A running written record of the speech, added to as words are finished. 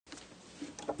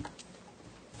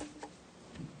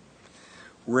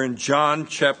We're in John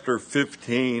chapter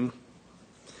 15,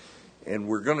 and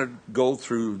we're going to go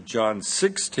through John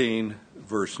 16,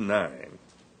 verse 9.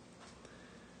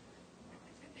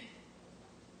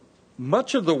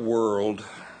 Much of the world,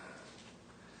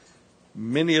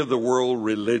 many of the world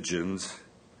religions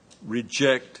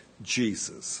reject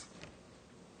Jesus,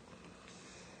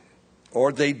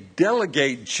 or they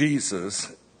delegate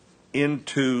Jesus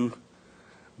into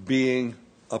being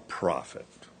a prophet,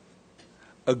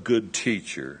 a good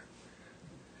teacher,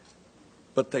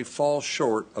 but they fall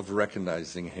short of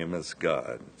recognizing him as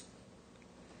God.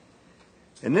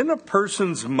 And in a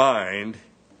person's mind,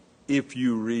 if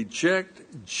you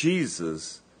reject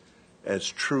Jesus as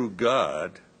true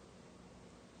God,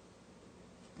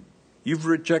 you've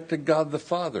rejected God the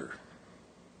Father,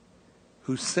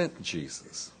 who sent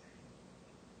Jesus.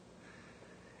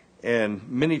 And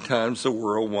many times the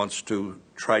world wants to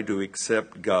try to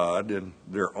accept God and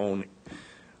their own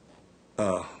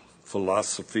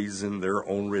philosophies and their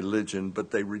own religion,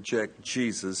 but they reject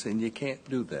Jesus, and you can't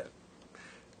do that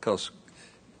because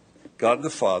God the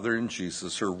Father and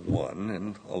Jesus are one,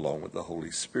 and along with the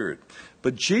Holy Spirit.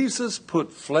 But Jesus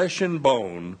put flesh and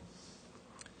bone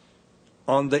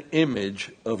on the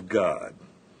image of God.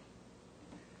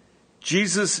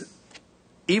 Jesus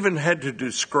even had to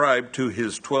describe to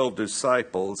his 12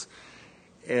 disciples,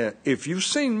 if you've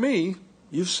seen me,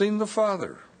 you've seen the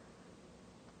Father.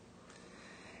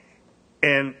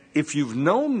 And if you've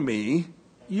known me,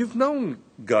 you've known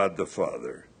God the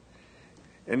Father.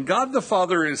 And God the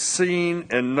Father is seen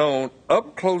and known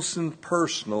up close and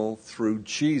personal through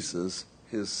Jesus,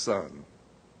 his Son.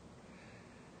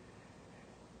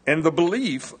 And the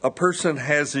belief a person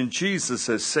has in Jesus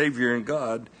as Savior and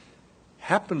God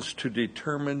happens to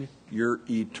determine your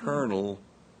eternal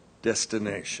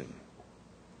destination.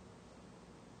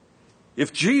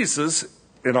 If Jesus,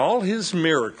 in all his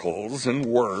miracles and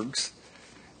works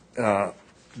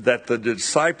that the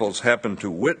disciples happened to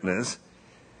witness,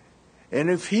 and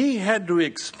if he had to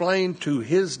explain to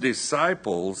his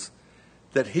disciples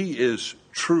that he is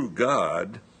true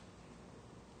God,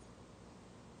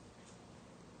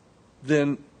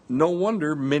 then no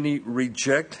wonder many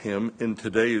reject him in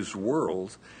today's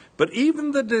world. But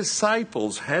even the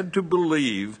disciples had to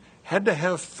believe, had to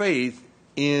have faith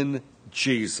in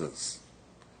Jesus.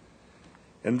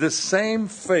 And this same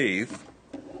faith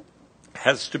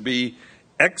has to be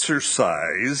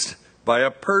exercised by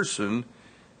a person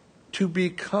to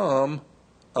become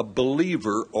a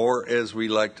believer, or as we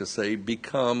like to say,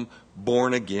 become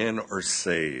born again or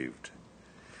saved.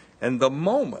 And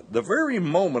the very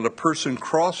moment a person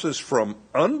crosses from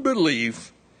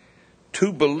unbelief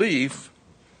to belief,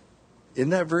 in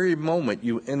that very moment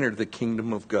you enter the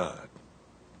kingdom of God.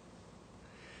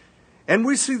 And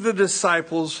we see the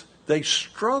disciples, they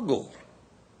struggle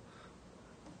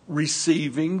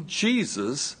receiving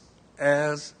Jesus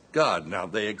as God. Now,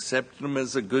 they accepted him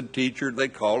as a good teacher. They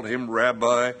called him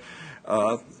Rabbi.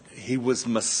 He was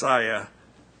Messiah.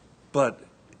 But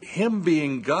him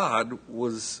being God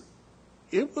was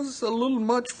a little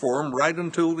much for him right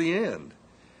until the end.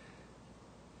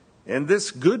 And this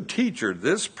good teacher,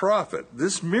 this prophet,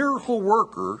 this miracle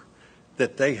worker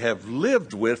that they have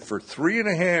lived with for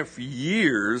 3.5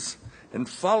 years and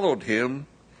followed him,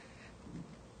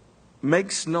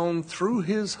 makes known through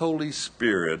his Holy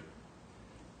Spirit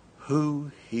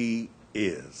who he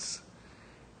is.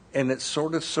 And it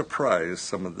sort of surprised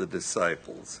some of the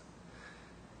disciples.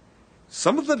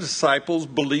 Some of the disciples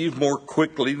believed more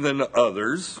quickly than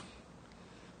others.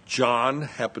 John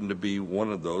happened to be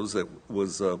one of those that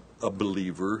was a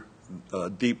believer,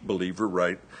 a deep believer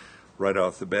right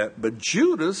off the bat. But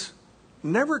Judas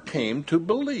never came to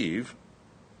believe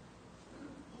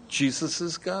Jesus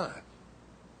is God.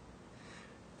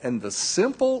 And the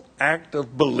simple act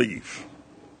of belief,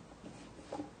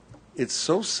 it's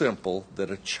so simple that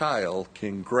a child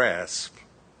can grasp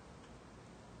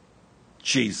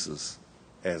Jesus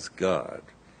as God.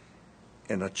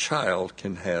 And a child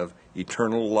can have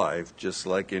eternal life just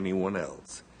like anyone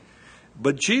else.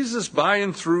 But Jesus, by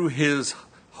and through his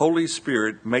Holy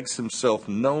Spirit, makes himself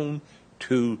known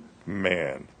to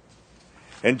man.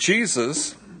 And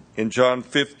Jesus, in John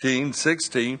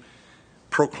 15:16,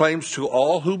 proclaims to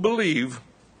all who believe,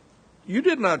 you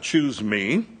did not choose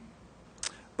me,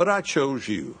 but I chose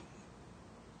you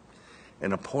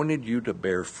and appointed you to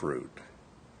bear fruit.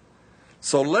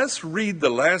 So let's read the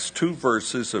last 2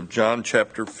 verses of John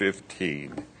chapter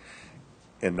 15,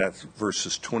 and that's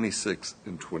verses 26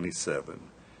 and 27.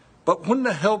 But when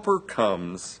the Helper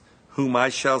comes, whom I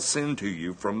shall send to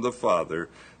you from the Father,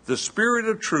 the Spirit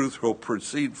of truth will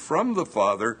proceed from the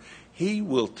Father. He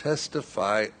will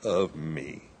testify of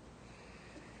me.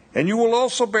 And you will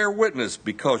also bear witness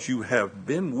because you have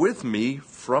been with me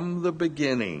from the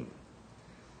beginning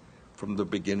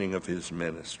of his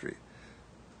ministry.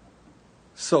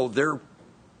 So there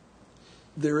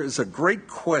is a great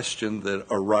question that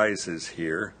arises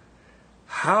here.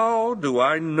 How do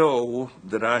I know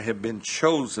that I have been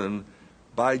chosen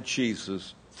by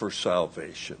Jesus for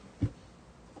salvation?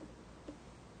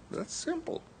 That's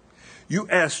simple. You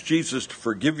asked Jesus to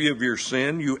forgive you of your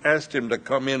sin. You asked him to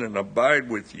come in and abide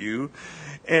with you.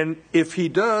 And if he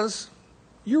does,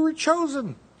 you were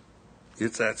chosen.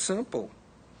 It's that simple.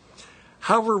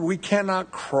 However, we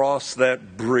cannot cross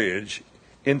that bridge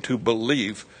into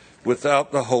belief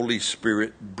without the Holy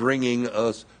Spirit bringing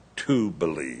us to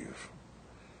believe.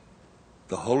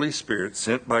 The Holy Spirit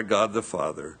sent by God the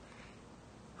Father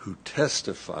who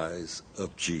testifies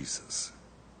of Jesus.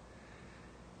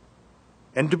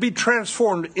 And to be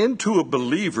transformed into a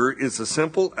believer is a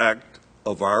simple act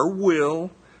of our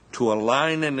will to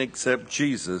align and accept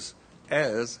Jesus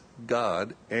as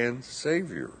God and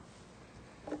Savior.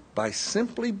 By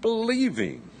simply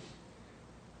believing,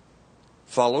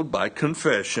 followed by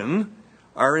confession,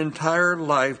 our entire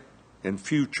life and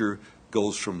future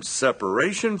goes from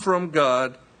separation from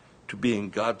God to being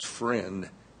God's friend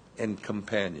and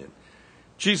companion.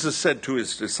 Jesus said to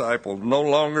his disciples, "No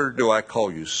longer do I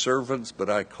call you servants, but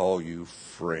I call you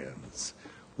friends."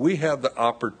 We have the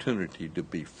opportunity to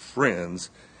be friends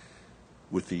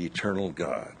with the eternal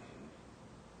God.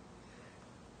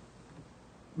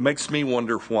 Makes me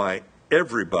wonder why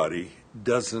everybody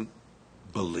doesn't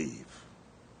believe.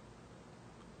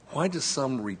 Why do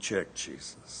some reject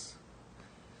Jesus?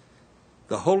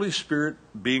 The Holy Spirit,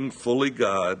 being fully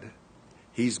God,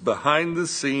 he's behind the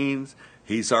scenes,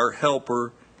 he's our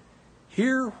helper.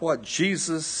 Hear what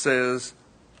Jesus says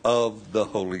of the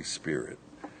Holy Spirit.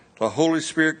 The Holy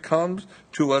Spirit comes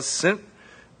to us sent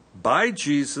by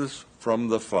Jesus from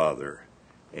the Father,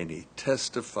 and he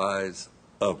testifies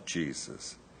of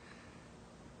Jesus.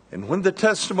 And when the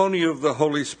testimony of the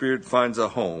Holy Spirit finds a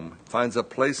home, finds a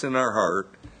place in our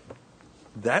heart,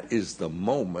 that is the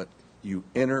moment you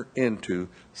enter into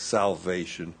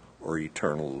salvation or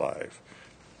eternal life.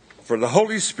 For the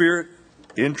Holy Spirit,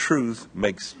 in truth,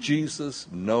 makes Jesus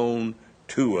known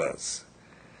to us.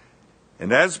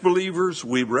 And as believers,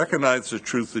 we recognize the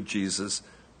truth of Jesus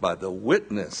by the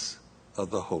witness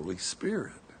of the Holy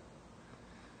Spirit.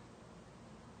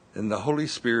 And the Holy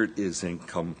Spirit is in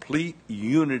complete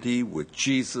unity with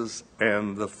Jesus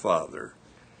and the Father.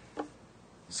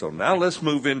 So now let's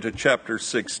move into chapter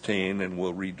 16, and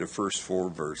we'll read the first 4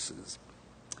 verses.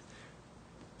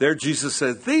 There Jesus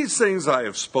says, "These things I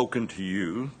have spoken to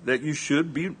you, that you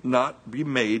should not be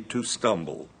made to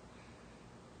stumble.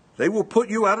 They will put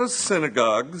you out of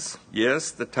synagogues. Yes,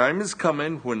 the time is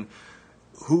coming when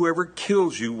whoever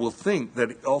kills you will think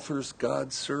that it offers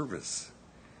God service.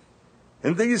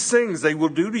 And these things they will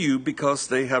do to you because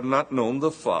they have not known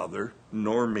the Father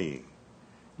nor me.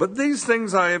 But these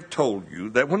things I have told you,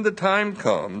 that when the time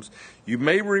comes, you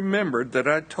may remember that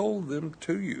I told them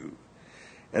to you.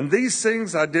 And these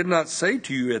things I did not say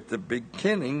to you at the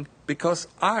beginning because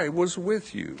I was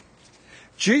with you."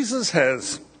 Jesus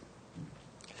has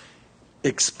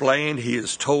explained, he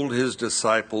has told his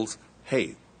disciples,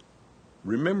 hey,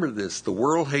 remember this, the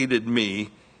world hated me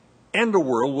and the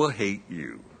world will hate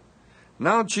you.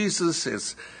 Now Jesus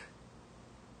is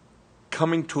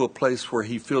coming to a place where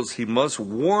he feels he must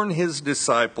warn his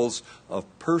disciples of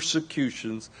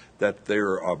persecutions that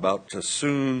they're about to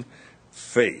soon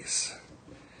face.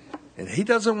 And he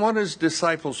doesn't want his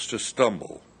disciples to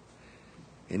stumble.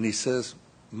 And he says,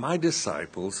 my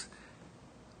disciples,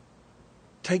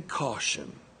 take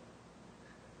caution.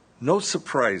 No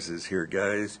surprises here,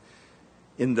 guys.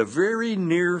 In the very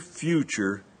near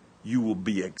future, you will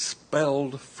be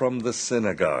expelled from the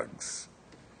synagogues.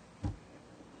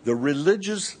 The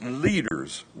religious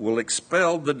leaders will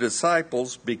expel the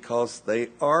disciples because they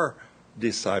are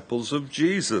disciples of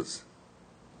Jesus.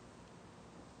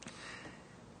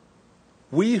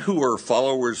 We who are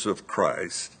followers of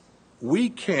Christ, we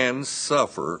can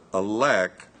suffer a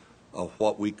lack of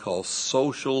what we call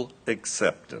social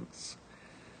acceptance.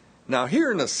 Now,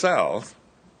 here in the South,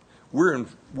 we're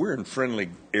in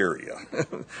friendly area.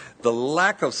 The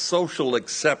lack of social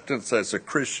acceptance as a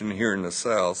Christian here in the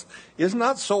South is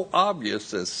not so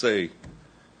obvious as, say,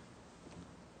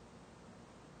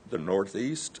 the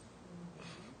Northeast,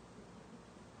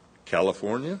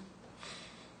 California.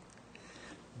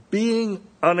 Being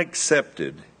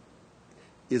unaccepted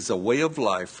is a way of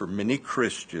life for many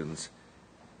Christians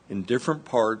in different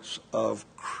parts of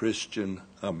Christian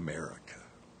America.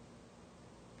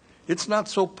 It's not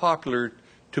so popular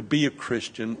to be a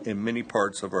Christian in many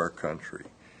parts of our country.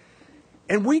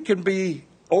 And we can be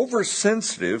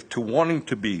oversensitive to wanting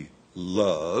to be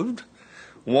loved,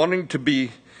 wanting to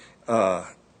be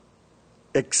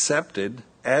accepted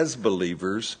as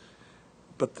believers,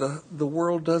 but the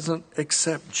world doesn't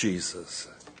accept Jesus.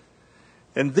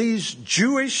 And these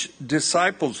Jewish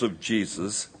disciples of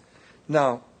Jesus,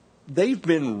 now, they've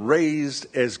been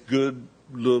raised as good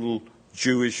little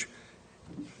Jewish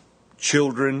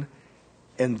children,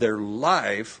 and their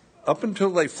life, up until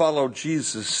they followed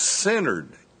Jesus, centered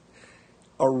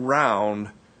around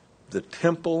the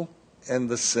temple and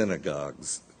the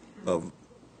synagogues of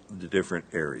the different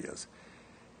areas.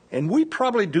 And we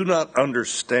probably do not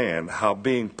understand how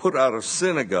being put out of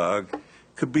synagogue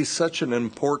could be such an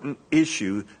important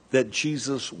issue that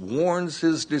Jesus warns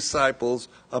his disciples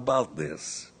about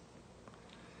this.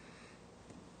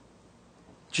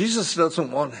 Jesus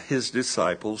doesn't want his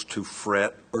disciples to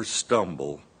fret or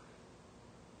stumble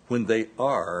when they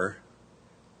are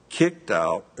kicked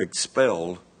out,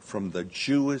 expelled from the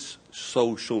Jewish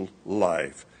social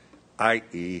life,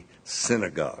 i.e.,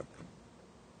 synagogue.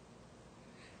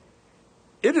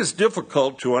 It is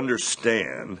difficult to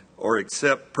understand or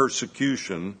accept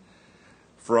persecution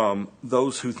from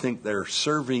those who think they're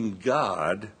serving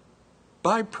God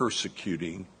by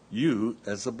persecuting you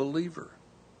as a believer.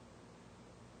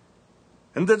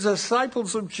 And the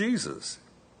disciples of Jesus,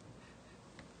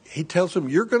 he tells them,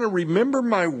 you're going to remember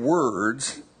my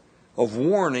words of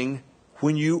warning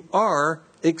when you are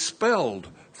expelled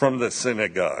from the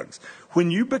synagogues.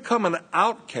 When you become an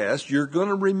outcast, you're going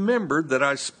to remember that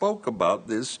I spoke about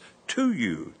this to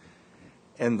you.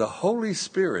 And the Holy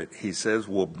Spirit, he says,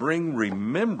 will bring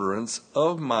remembrance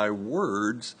of my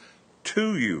words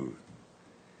to you.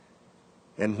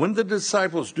 And when the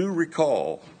disciples do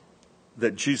recall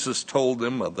that Jesus told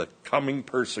them of the coming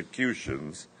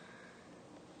persecutions,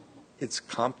 it's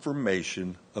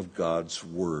confirmation of God's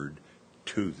word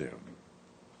to them.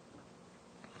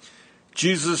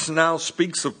 Jesus now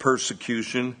speaks of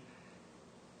persecution,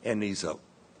 and he's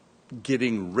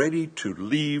getting ready to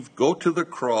leave, go to the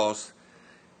cross,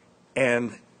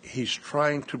 and he's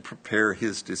trying to prepare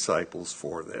his disciples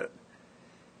for that.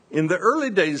 In the early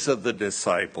days of the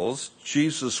disciples,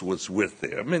 Jesus was with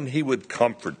them, and he would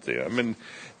comfort them. And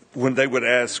when they would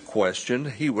ask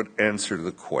questions, he would answer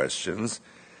the questions.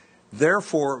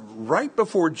 Therefore, right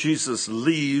before Jesus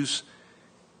leaves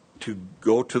to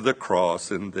go to the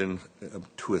cross and then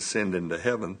to ascend into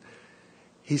heaven,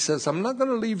 he says, I'm not going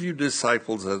to leave you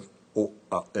disciples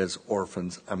as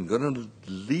orphans. I'm going to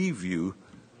leave you,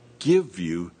 give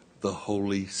you the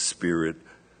Holy Spirit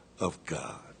of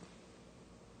God.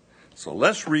 So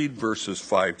let's read verses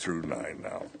 5 through 9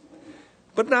 now.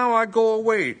 But now I go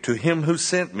away to him who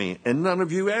sent me, and none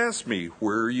of you ask me,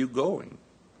 where are you going?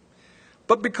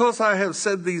 But because I have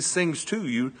said these things to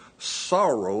you,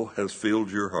 sorrow has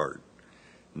filled your heart.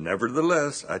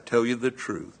 Nevertheless, I tell you the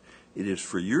truth. It is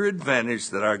for your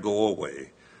advantage that I go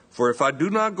away. For if I do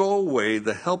not go away,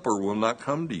 the Helper will not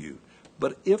come to you.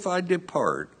 But if I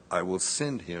depart, I will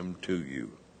send him to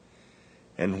you.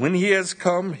 And when he has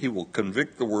come, he will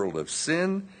convict the world of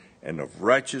sin and of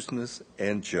righteousness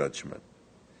and judgment.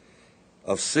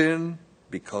 Of sin,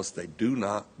 because they do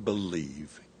not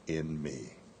believe in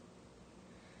me.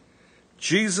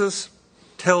 Jesus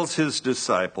tells his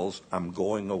disciples, I'm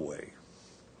going away.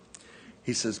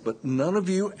 He says, but none of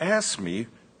you ask me,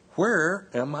 where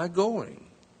am I going?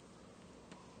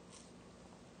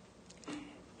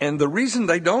 And the reason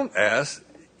they don't ask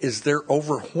is they're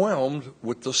overwhelmed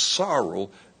with the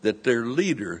sorrow that their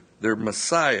leader, their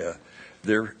Messiah,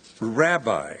 their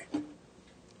rabbi,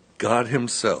 God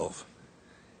himself,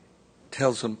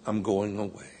 tells them, I'm going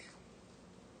away.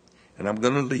 And I'm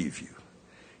going to leave you.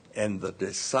 And the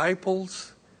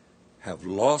disciples have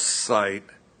lost sight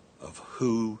of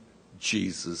who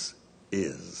Jesus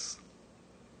is.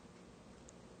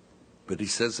 But he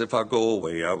says, if I go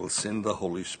away, I will send the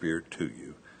Holy Spirit to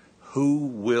you, who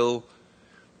will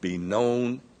be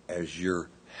known as your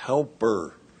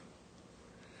helper.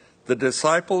 The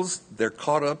disciples, they're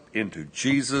caught up into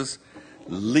Jesus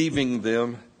leaving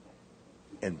them,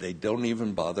 and they don't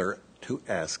even bother to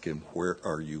ask him, where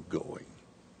are you going?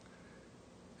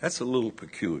 That's a little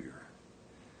peculiar.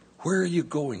 Where are you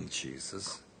going,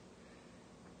 Jesus?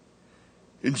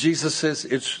 And Jesus says,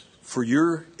 it's for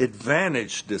your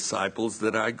advantage, disciples,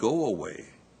 that I go away.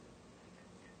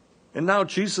 And now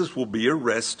Jesus will be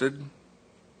arrested,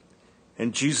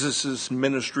 and Jesus'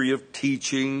 ministry of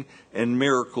teaching and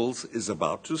miracles is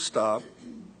about to stop.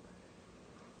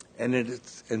 And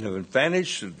it's an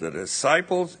advantage to the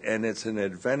disciples, and it's an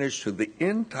advantage to the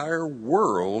entire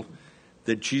world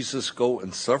that Jesus go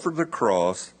and suffer the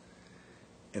cross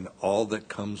and all that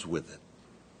comes with it.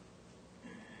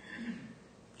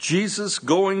 Jesus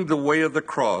going the way of the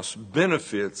cross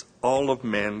benefits all of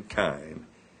mankind,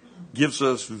 gives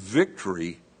us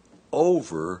victory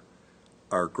over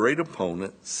our great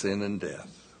opponent, sin and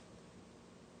death.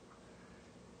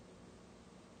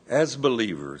 As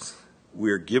believers,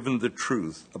 we are given the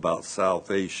truth about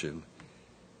salvation,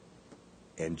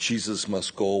 and Jesus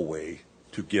must go away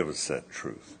to give us that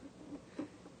truth.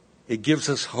 It gives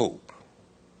us hope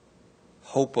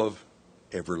of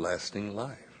everlasting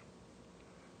life,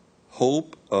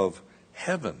 hope of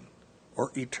heaven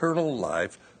or eternal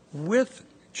life with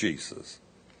Jesus.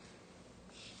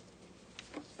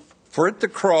 For at the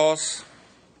cross,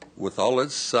 with all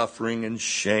its suffering and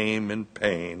shame and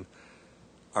pain,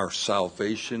 our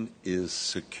salvation is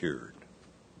secured.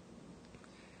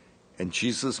 And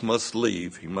Jesus must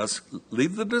leave. He must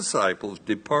leave the disciples,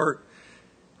 depart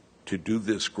to do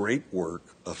this great work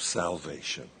of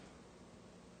salvation.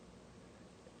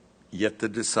 Yet the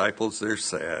disciples, they're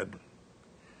sad.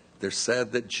 They're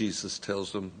sad that Jesus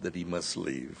tells them that he must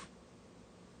leave.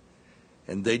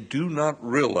 And they do not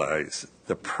realize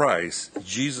the price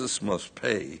Jesus must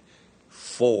pay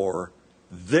for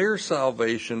their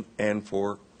salvation and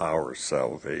for our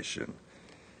salvation.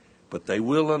 But they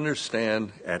will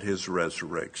understand at his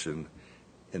resurrection,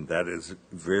 and that is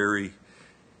very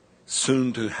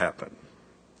soon to happen.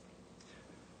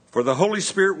 For the Holy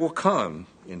Spirit will come,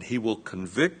 and he will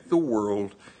convict the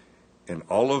world and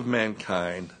all of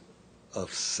mankind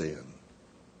of sin.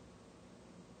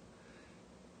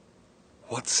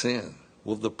 What sin?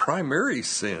 Well, the primary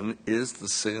sin is the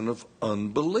sin of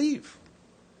unbelief.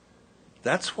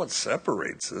 That's what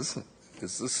separates us,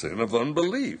 is the sin of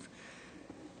unbelief.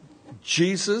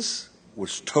 Jesus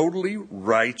was totally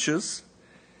righteous.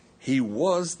 He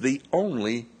was the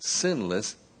only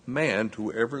sinless man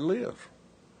to ever live.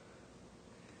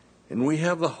 And we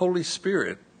have the Holy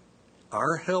Spirit,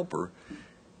 our helper,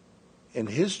 and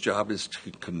his job is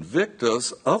to convict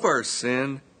us of our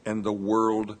sin and the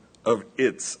world of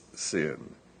its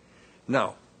sin.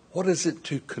 Now, what is it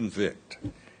to convict?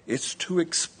 It's to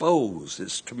expose,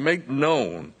 it's to make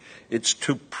known, it's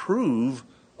to prove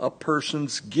a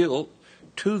person's guilt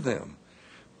to them.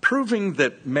 Proving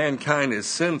that mankind is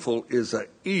sinful is an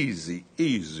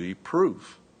easy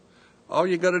proof. All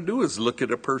you got to do is look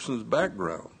at a person's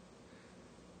background.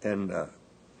 And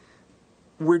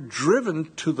we're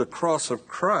driven to the cross of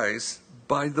Christ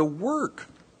by the work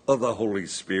of the Holy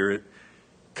Spirit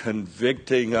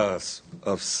convicting us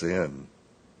of sin.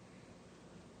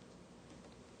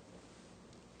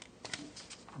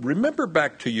 Remember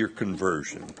back to your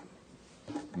conversion.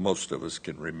 Most of us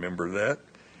can remember that.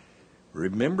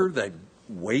 Remember that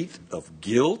weight of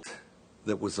guilt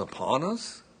that was upon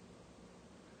us?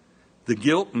 The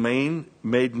guilt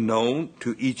made known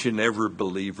to each and every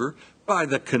believer by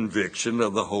the conviction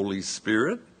of the Holy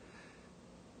Spirit.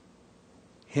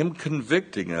 Him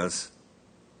convicting us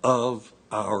of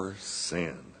our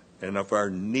sin and of our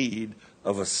need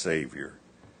of a Savior.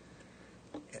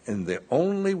 And the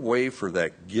only way for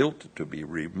that guilt to be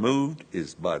removed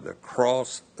is by the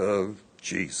cross of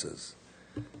Jesus.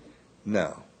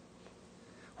 Now,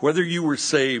 whether you were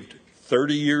saved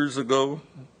 30 years ago,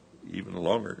 even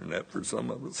longer than that for some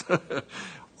of us,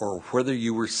 or whether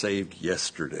you were saved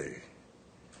yesterday,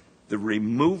 the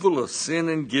removal of sin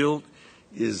and guilt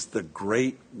is the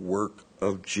great work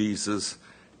of Jesus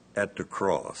at the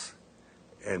cross.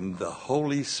 And the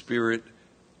Holy Spirit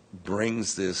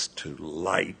brings this to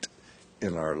light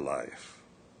in our life.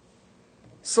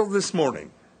 So this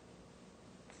morning,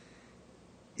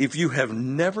 if you have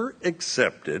never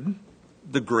accepted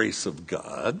the grace of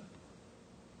God,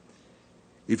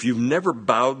 if you've never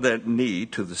bowed that knee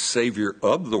to the Savior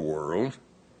of the world,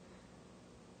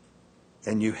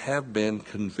 and you have been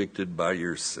convicted by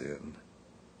your sin,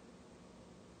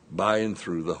 by and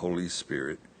through the Holy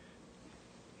Spirit,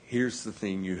 here's the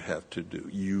thing you have to do.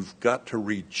 You've got to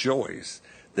rejoice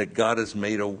that God has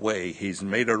made a way. He's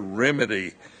made a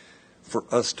remedy for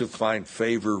us to find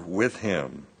favor with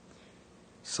him.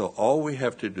 So all we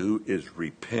have to do is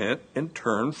repent and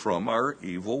turn from our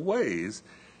evil ways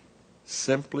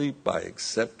simply by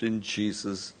accepting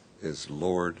Jesus as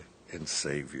Lord and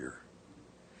Savior.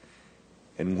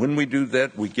 And when we do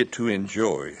that, we get to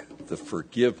enjoy the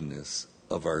forgiveness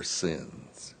of our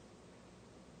sins.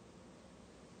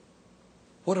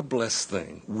 What a blessed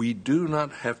thing. We do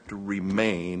not have to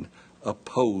remain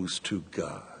opposed to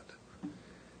God.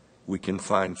 We can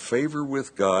find favor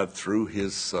with God through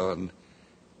his Son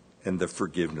and the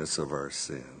forgiveness of our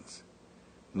sins.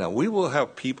 Now, we will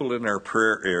have people in our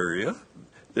prayer area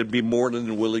that'd be more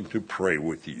than willing to pray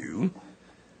with you,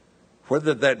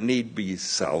 whether that need be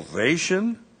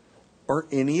salvation or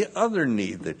any other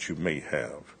need that you may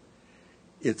have.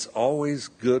 It's always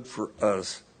good for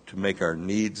us to make our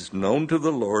needs known to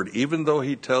the Lord, even though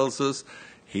he tells us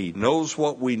he knows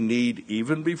what we need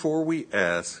even before we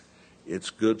ask. It's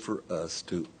good for us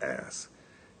to ask.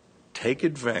 Take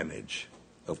advantage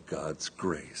of God's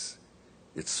grace.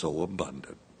 It's so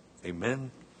abundant.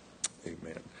 Amen?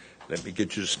 Amen. Let me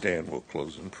get you to stand. We'll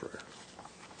close in prayer.